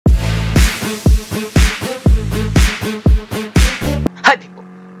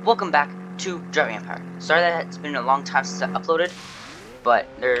Welcome back to Driving Empire. Sorry that it's been a long time since I uploaded, but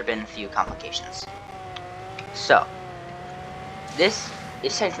there have been a few complications. So, this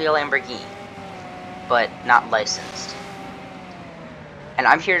is technically a Lamborghini, but not licensed. And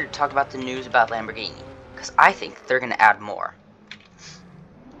I'm here to talk about the news about Lamborghini, because I think they're going to add more.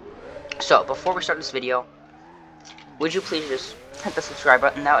 So, before we start this video, would you please just hit the subscribe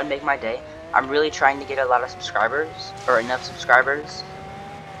button? That would make my day. I'm really trying to get a lot of subscribers, or enough subscribers,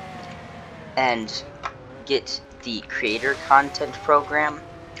 and get the content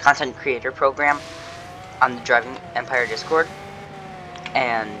creator program on the Driving Empire Discord.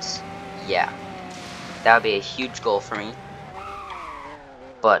 And yeah, that would be a huge goal for me.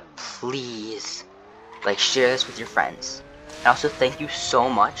 But please, like, share this with your friends. And also, thank you so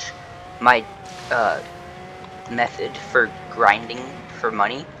much. My method for grinding for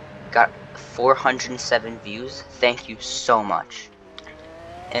money got 407 views. Thank you so much.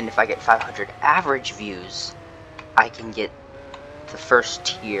 And if I get 500 average views, I can get the first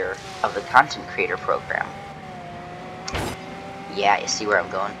tier of the content creator program. Yeah, you see where I'm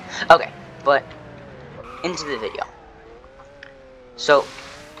going? Okay, but into the video. So,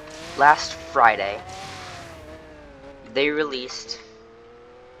 last Friday, they released,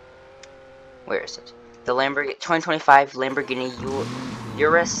 where is it? The 2025 Lamborghini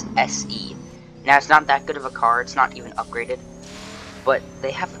Urus SE. Now, it's not that good of a car, it's not even upgraded, but they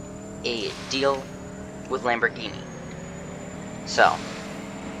have a deal with Lamborghini. So,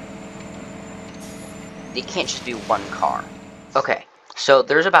 they can't just be one car. Okay, so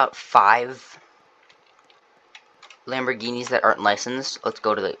there's about 5 Lamborghinis that aren't licensed. Let's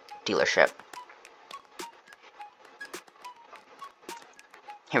go to the dealership.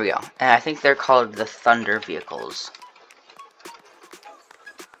 Here we go. And I think they're called the Thunder vehicles.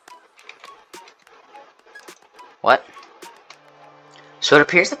 What? So it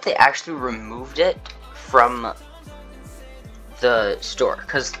appears that they actually removed it from the store,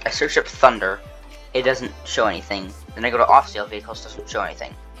 because I searched up Thunder, it doesn't show anything. Then I go to off-sale vehicles, doesn't show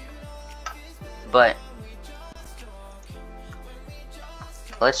anything. But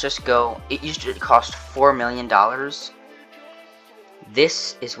let's just go. It used to cost $4 million.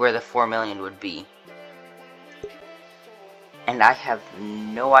 This is where the $4 million would be, and I have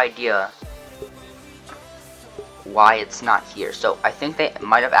no idea why it's not here. So I think they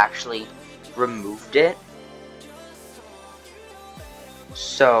might have actually removed it.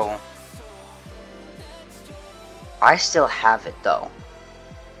 So I still have it though.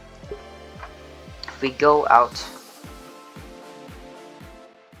 If we go out,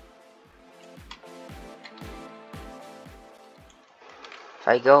 if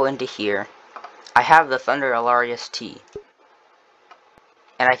I go into here, I have the Thunder LRS T,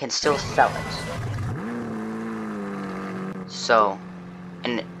 and I can still sell it. So,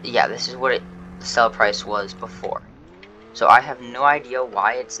 and yeah, this is what the sell price was before. So I have no idea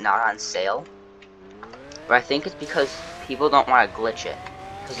why it's not on sale, but I think it's because people don't want to glitch it,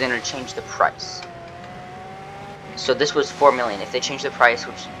 because they're going to change the price. So this was $4 million. If they change the price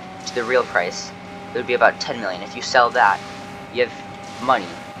to the real price, it would be about $10 million. If you sell that, you have money,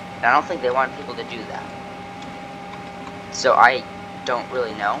 and I don't think they want people to do that. So I don't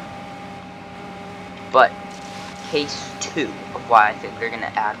really know, but case 2 of why I think they're going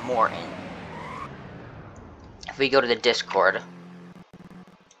to add more in. If we go to the Discord,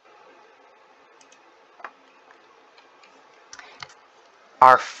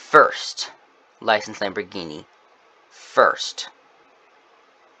 our first licensed Lamborghini,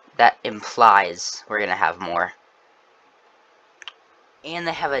 that implies we're going to have more. And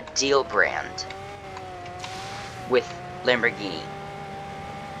they have a deal brand with Lamborghini.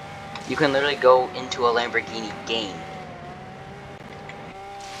 You can literally go into a Lamborghini game.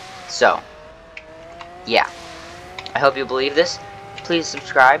 So, yeah. I hope you believe this. Please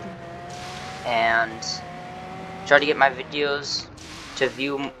subscribe and try to get my videos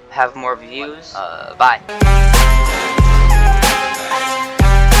to have more views. Bye.